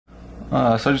So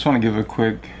I just want to give a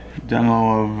quick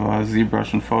demo of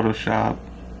zBrush in Photoshop.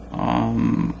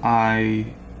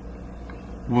 I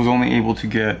was only able to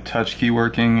get touch key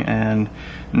working and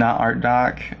not Art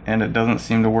Dock, and it doesn't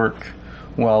seem to work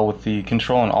well with the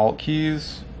Control and Alt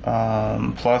keys.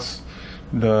 Plus,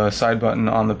 the side button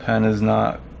on the pen is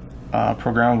not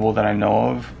programmable that I know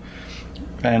of.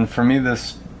 And for me,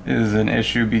 this is an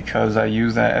issue because I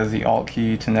use that as the Alt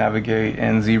key to navigate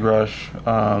in zBrush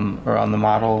or on the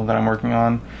model that I'm working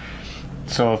on.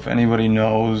 So if anybody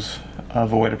knows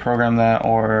of a way to program that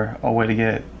or a way to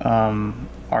get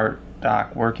Art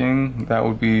Dock working, that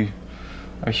would be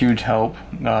a huge help.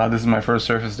 This is my first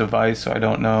Surface device, so I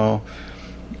don't know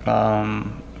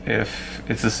if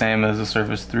it's the same as the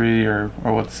Surface 3 or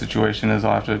what the situation is.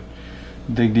 I'll have to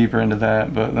dig deeper into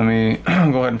that, but let me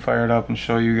go ahead and fire it up and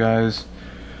show you guys.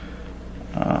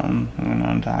 I'm going to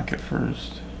undock it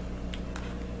first.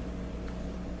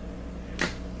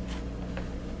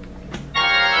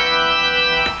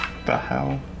 The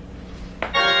hell?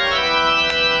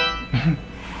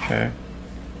 Okay.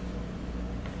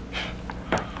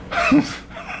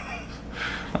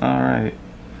 Alright.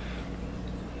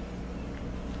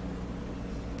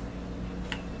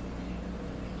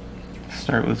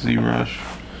 Start with zBrush.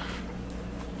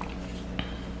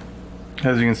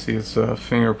 As you can see, it's a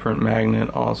fingerprint magnet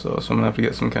also, so I'm gonna have to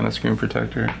get some kind of screen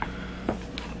protector.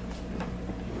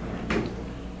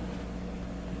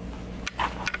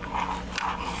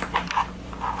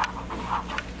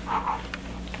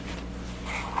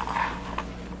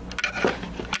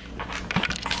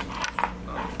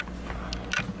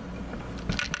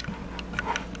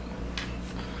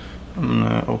 I'm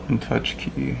gonna open touch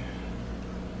key.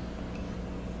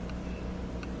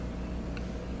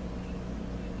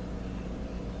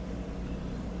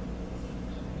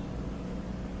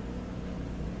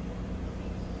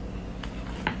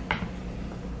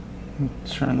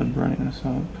 Let's turn the brightness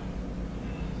up.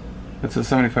 It's at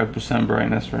 75%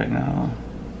 brightness right now,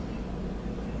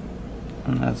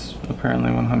 and that's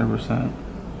apparently 100%.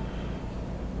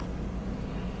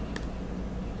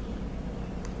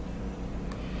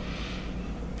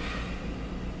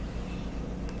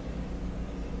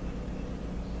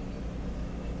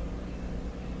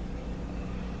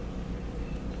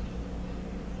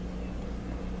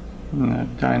 And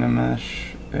that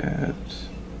Dynamesh at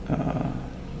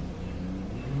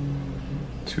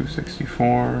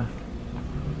 264.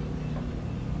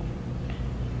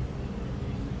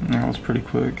 That was pretty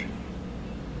quick.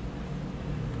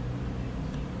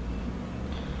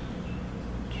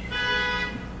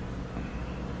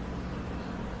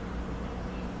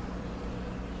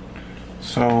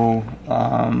 So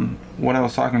what I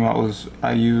was talking about was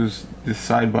I use this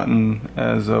side button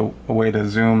as a way to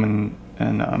zoom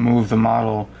and move the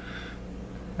model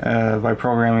by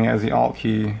programming as the Alt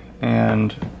key,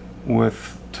 and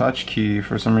with touch key,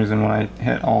 for some reason when I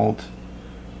hit Alt,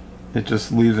 it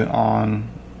just leaves it on,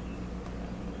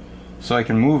 so I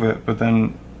can move it, but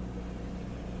then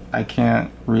I can't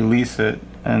release it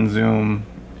and zoom.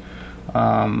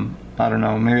 I don't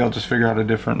know, maybe I'll just figure out a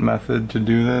different method to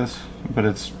do this, but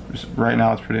right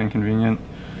now it's pretty inconvenient.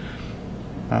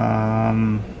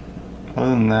 Other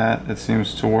than that, it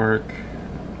seems to work.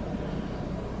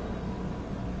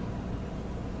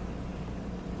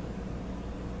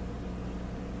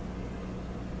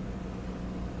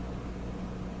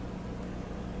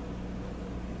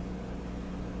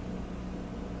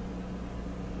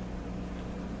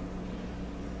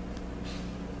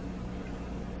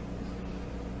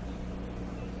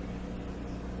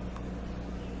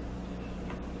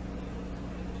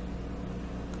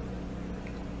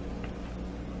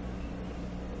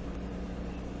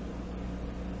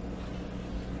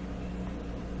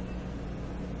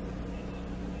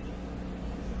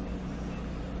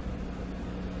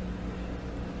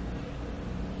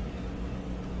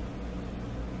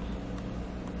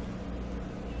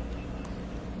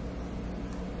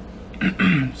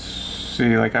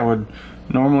 See, like I would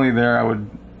normally I would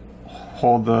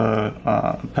hold the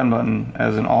pen button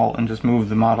as an Alt and just move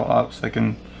the model up so I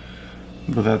can,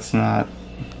 but that's not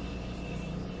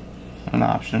an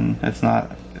option. It's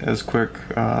not as quick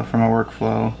for my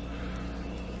workflow.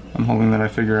 I'm hoping that I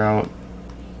figure out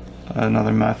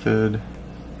another method.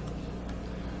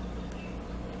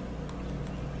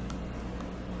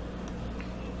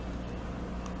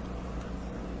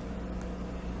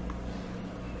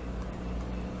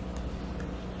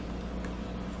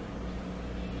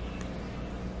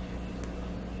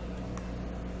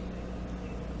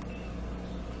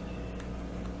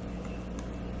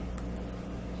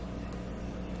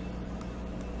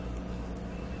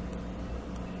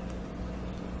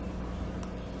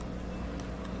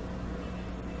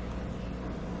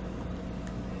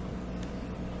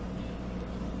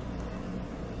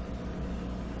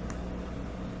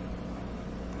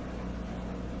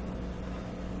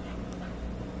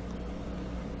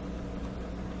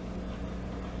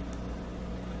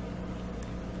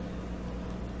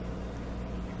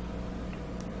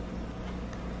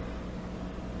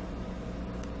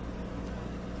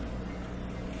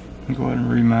 Go ahead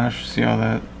and remesh, see how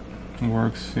that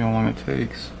works, see how long it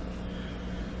takes.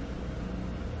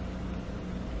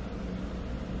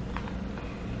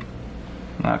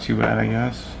 Not too bad, I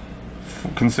guess,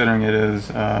 considering it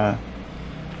is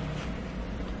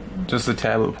just the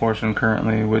tablet portion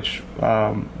currently, which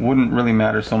wouldn't really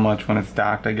matter so much when it's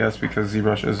docked, I guess, because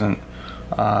ZBrush isn't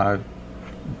the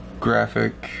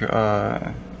graphic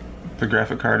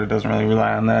card. It doesn't really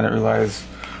rely on that. It relies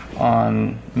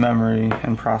on memory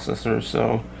and processor.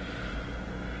 So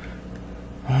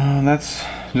that's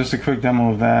just a quick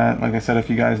demo of that. Like I said, if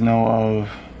you guys know of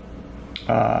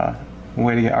a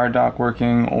way to get RDoc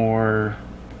working or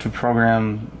to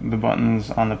program the buttons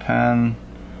on the pen,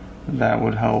 that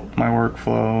would help my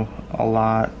workflow a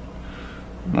lot.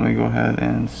 Let me go ahead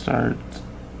and start.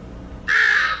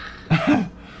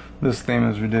 This theme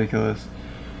is ridiculous.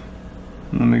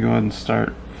 Let me go ahead and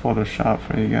start Photoshop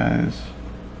for you guys.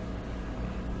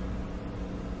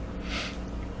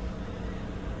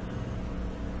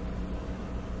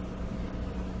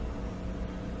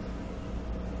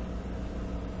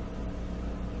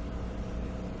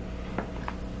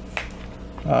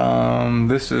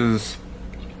 This is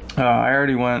I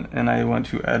already went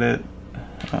to edit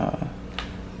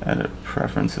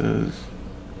preferences,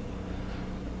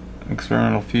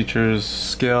 experimental features,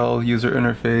 scale user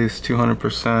interface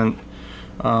 200%,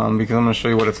 because I'm going to show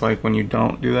you what it's like when you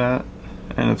don't do that,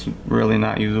 and it's really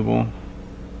not usable.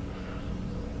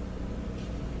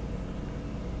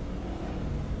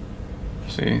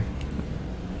 See,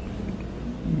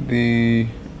 the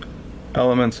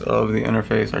elements of the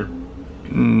interface are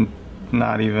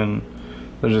not even,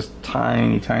 they're just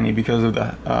tiny because of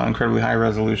the incredibly high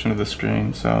resolution of the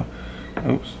screen. So,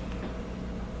 oops.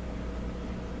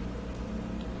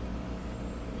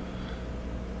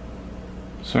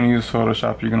 So when you use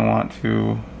Photoshop, you're going to want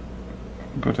to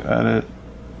go to Edit,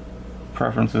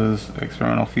 Preferences,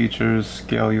 Experimental Features,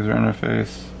 Scale User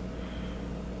Interface.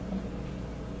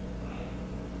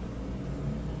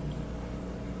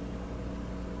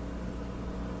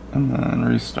 And then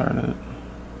restart it.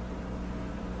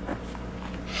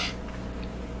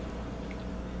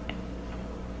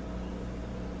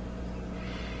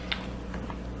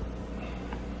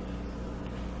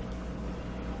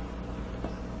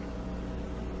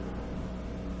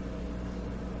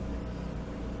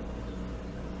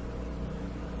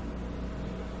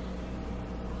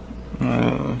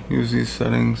 Use these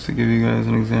settings to give you guys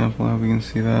an example. I hope you can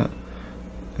see that.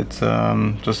 It's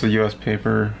just a US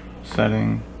paper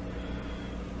setting.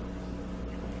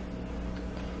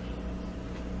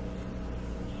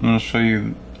 I'm going to show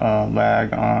you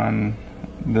lag on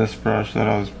this brush that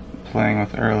I was playing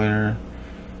with earlier.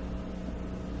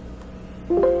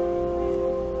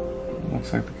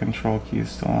 Looks like the control key is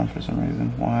still on for some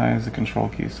reason. Why is the control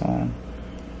key still on?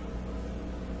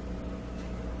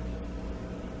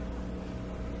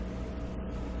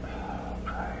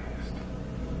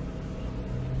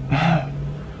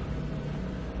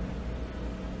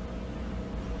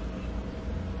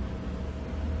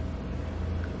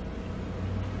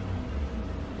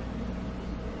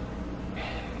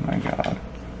 My God.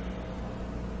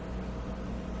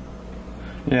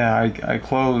 Yeah, I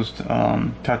closed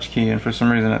touch key, and for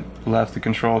some reason it left the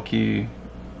control key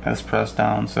as pressed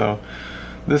down. So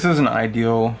this isn't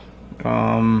ideal.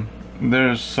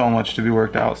 There's so much to be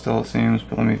worked out still, it seems,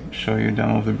 but let me show you a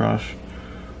demo of the brush.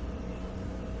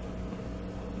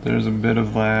 There's a bit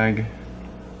of lag,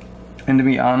 and to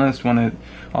be honest,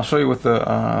 I'll show you with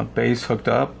the base hooked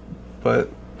up,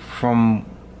 but from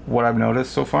what I've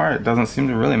noticed so far, it doesn't seem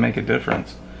to really make a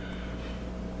difference.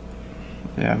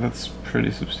 Yeah, that's pretty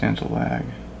substantial lag.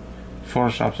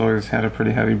 Photoshop's always had a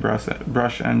pretty heavy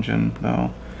brush engine,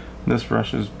 though. This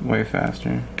brush is way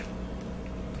faster.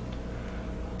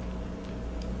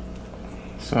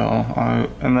 So,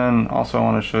 and then also I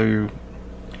want to show you,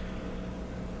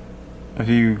 if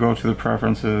you go to the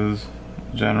preferences,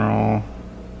 general,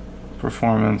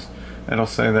 performance, it'll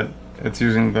say that it's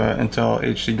using the Intel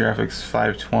HD Graphics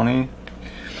 520,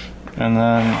 and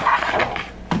then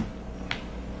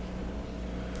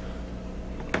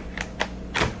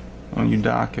when you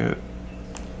dock it,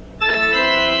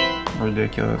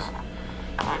 ridiculous.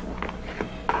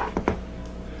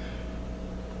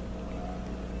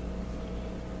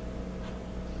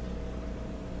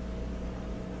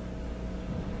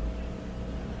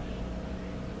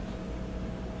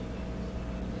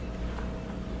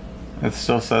 It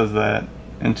still says that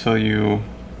until you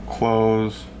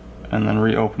close and then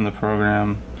reopen the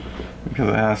program, because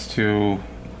it has to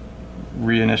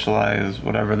reinitialize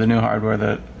whatever the new hardware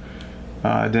that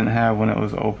it didn't have when it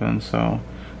was open. So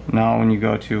now when you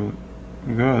go to,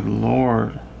 good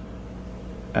lord,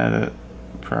 edit,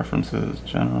 preferences,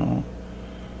 general,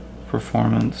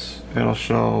 performance. It'll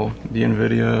show the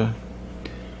NVIDIA.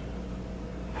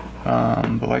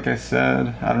 But like I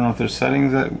said, I don't know if there's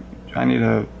settings that I need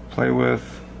to play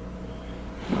with.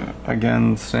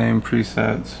 Again, same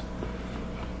presets.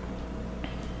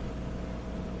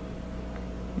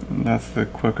 That's the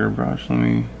quicker brush. Let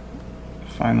me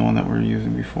find the one that we were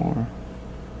using before.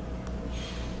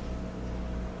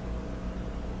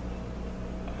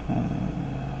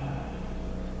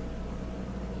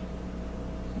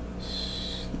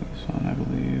 This one, I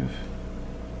believe.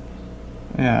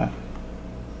 Yeah.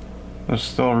 There's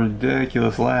still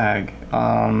ridiculous lag.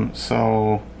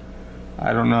 So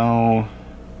I don't know.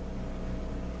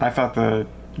 I thought the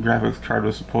graphics card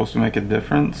was supposed to make a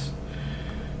difference.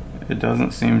 It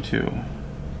doesn't seem to.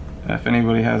 If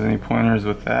anybody has any pointers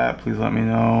with that, please let me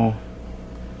know,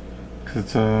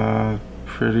 because it's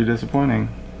pretty disappointing.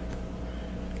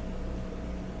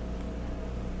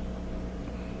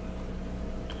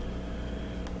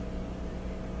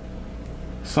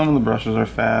 Some of the brushes are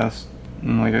fast,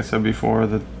 and like I said before,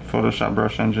 the Photoshop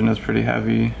brush engine is pretty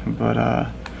heavy,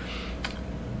 but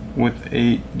with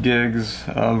 8 gigs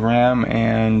of RAM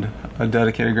and a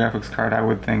dedicated graphics card, I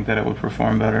would think that it would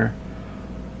perform better.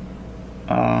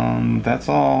 That's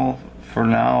all for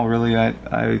now, really.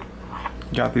 I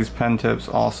got these pen tips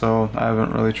also. I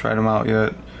haven't really tried them out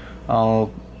yet.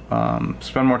 I'll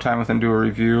spend more time with them, do a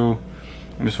review.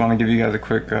 I just want to give you guys a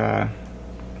quick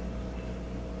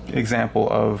example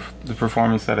of the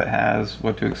performance that it has,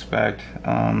 what to expect.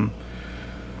 I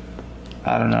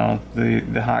don't know,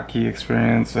 the hotkey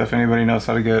experience. If anybody knows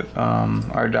how to get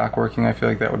ArtDock working, I feel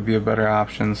like that would be a better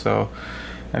option. So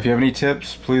if you have any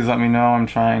tips, please let me know. I'm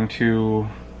trying to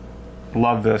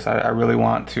love this. I really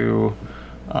want to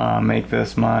make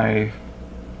this my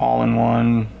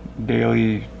all-in-one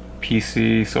daily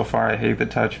PC. So far I hate the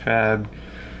touchpad,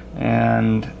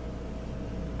 and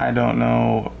I don't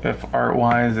know if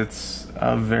art-wise it's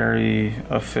a very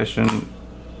efficient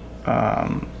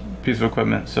piece of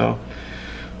equipment. So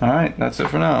alright, that's it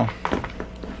for now.